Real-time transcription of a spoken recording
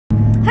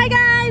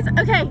guys.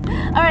 Okay,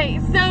 all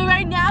right, so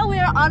right now we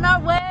are on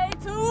our way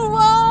to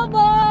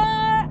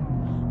Walmart.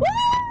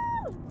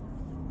 Woo!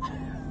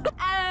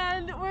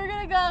 And we're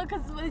gonna go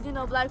because, you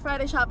know, Black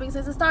Friday shopping,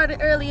 since it started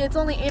early, it's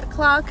only 8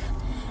 o'clock,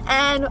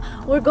 and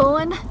we're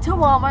going to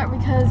Walmart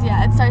because,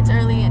 yeah, it starts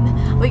early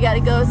and we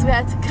gotta go, so we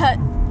had to cut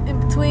in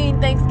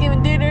between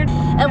Thanksgiving dinner,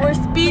 and we're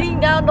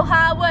speeding down the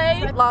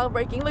highway. Long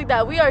breaking, look at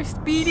that, we are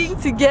speeding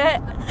to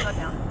get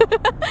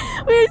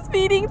we're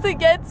speeding to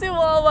get to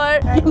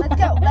Walmart. All right, let's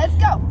go, let's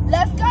go,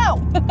 let's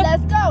go,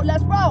 let's go,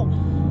 let's roll.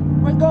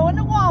 We're going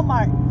to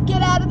Walmart.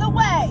 Get out of the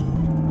way.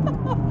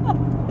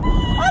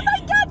 Oh my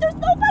God, there's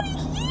nobody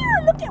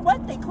here. Look at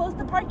what, they closed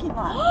the parking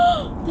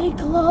lot. They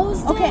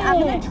closed it. Okay, I'm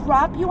gonna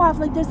drop you off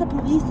like there's the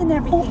police and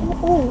everything.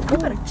 You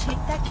better take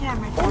that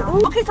camera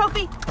down. Okay,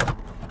 Sophie.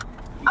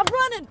 I'm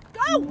running.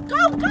 Go,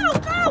 go, go,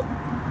 go.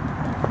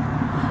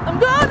 I'm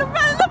running to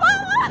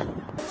Walmart.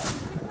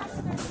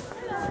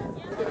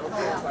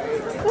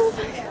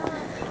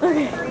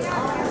 Okay,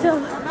 so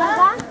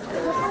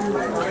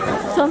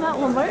I'm at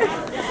Walmart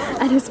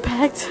and it's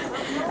packed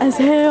as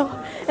hell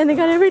and they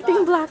got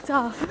everything blocked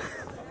off.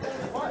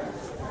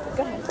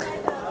 Go ahead.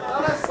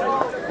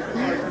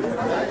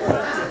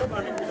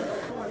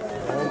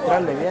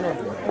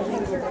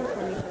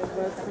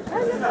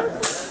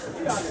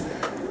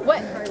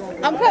 What?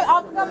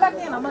 I'll come back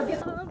in. I'm running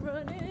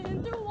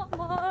through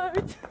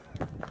Walmart.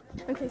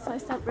 Okay, so I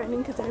stopped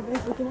running because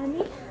everybody's looking at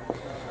me.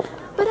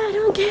 But I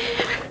don't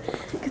care,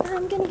 because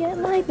I'm gonna get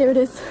my, there it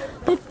is.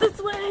 It's this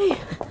way.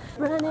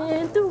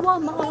 Running through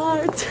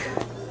Walmart.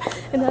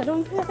 And I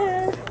don't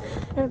care.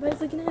 Everybody's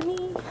looking at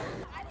me.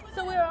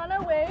 So we're on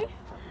our way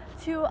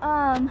to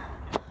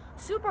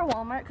Super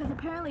Walmart, because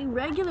apparently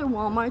regular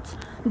Walmarts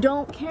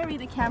don't carry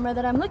the camera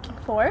that I'm looking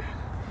for.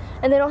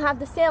 And they don't have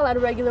the sale at a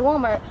regular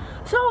Walmart.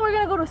 So we're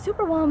gonna go to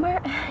Super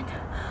Walmart and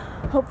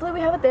hopefully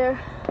we have it there.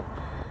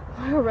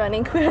 We're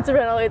running. We had to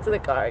run all the way to the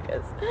car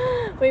because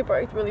we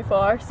parked really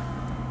far.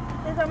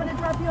 I'm gonna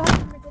drop you off.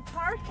 I'm gonna go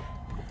park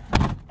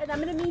and I'm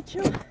gonna meet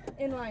you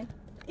in line.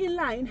 in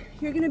line.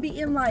 You're gonna be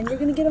in line. You're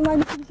gonna get in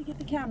line as soon as you get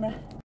the camera.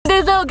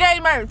 These little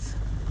gamers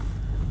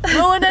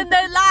ruining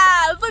their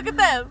lives. Look at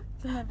them.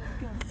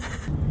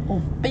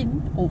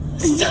 Open.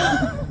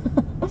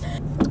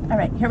 All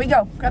right, here we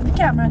go. Grab the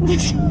camera.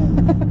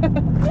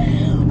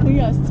 We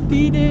are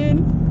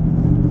speeding.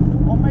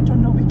 Oh my,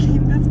 don't know we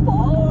came this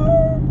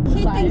far.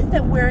 He thinks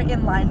that we're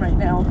in line right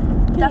now.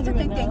 That's what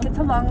they think. It's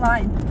a long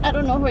line. I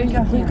don't know where you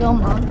go,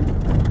 Mom.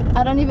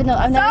 I don't even know.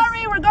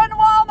 Sorry, we're going to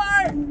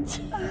Walmart.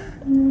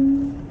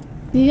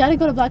 You gotta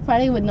go to Black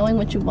Friday with knowing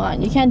what you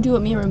want. You can't do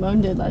what me and Ramon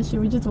did last year.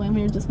 We just went,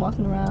 we were just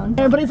walking around.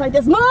 Everybody's like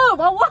this, move,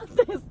 I want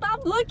this,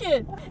 stop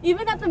looking.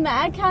 Even at the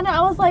Mad counter, I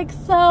was like,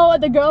 so,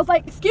 the girl's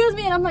like, excuse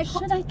me, and I'm like,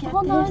 should I get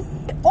hold this?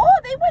 on. Oh,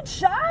 they went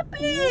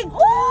shopping.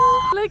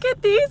 Oh, look at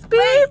these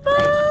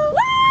people.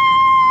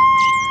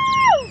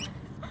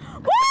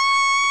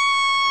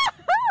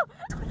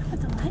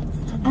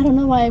 I don't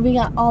know why we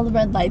got all the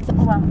red lights.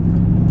 Well,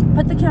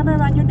 put the camera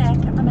around your neck.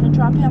 I'm gonna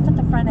drop you off at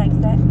the front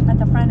exit, at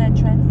the front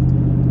entrance.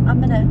 I'm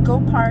gonna go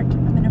park.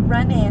 I'm gonna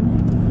run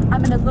in.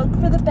 I'm gonna look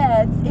for the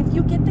beds. If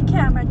you get the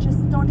camera,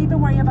 just don't even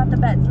worry about the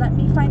beds. Let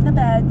me find the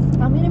beds.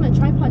 I'm getting my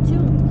tripod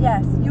too.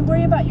 Yes, you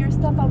worry about your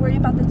stuff. I'll worry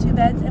about the 2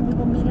 beds, and we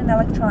will meet in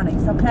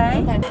electronics.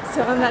 Okay? Okay.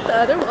 So I'm at the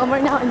other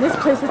Walmart now, and this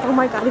place is, oh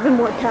my god, even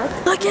more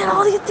packed. Look at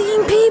all these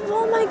dang people.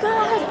 Oh my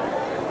god.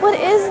 What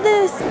is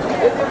this?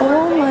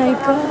 Oh my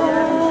god.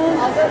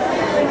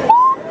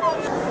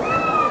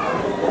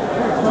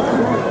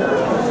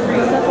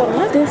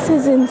 This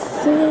is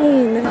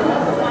insane. They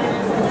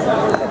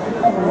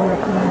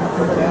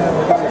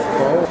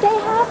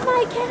have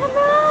my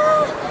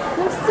camera.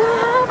 I'm so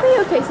happy.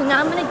 Okay, so now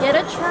I'm gonna get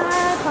a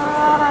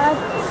tripod.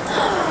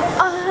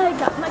 I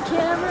got my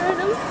camera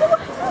and I'm so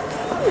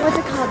happy. What's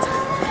it called?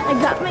 I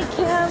got my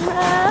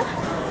camera.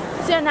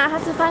 So now I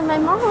have to find my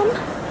mom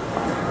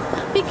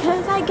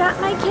because I got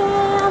my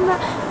camera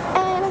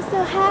and I'm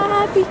so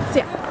happy. So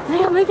yeah, I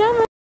got my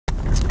camera.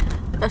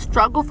 The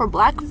struggle for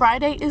Black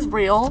Friday is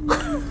real.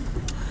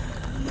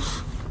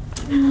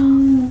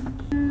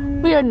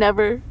 We are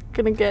never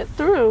gonna get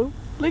through.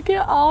 Look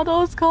at all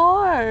those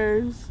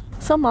cars.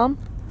 So Mom,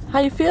 how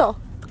you feel?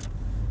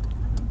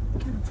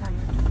 I'm tired.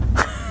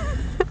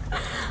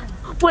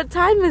 What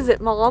time is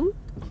it, Mom?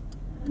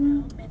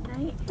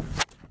 Midnight.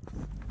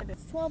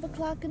 It's 12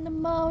 o'clock in the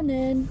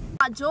morning.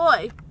 My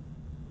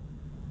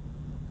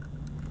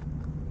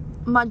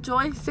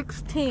Joy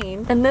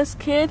 16 and this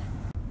kid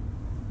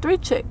 3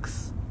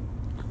 chicks.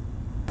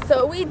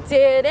 So we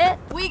did it.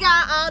 We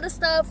got all the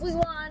stuff we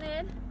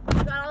wanted.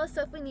 We got all the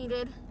stuff we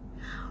needed.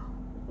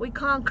 We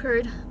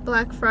conquered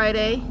Black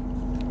Friday.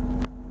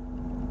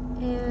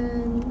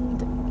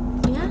 And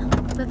yeah,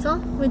 that's all.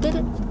 We did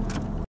it.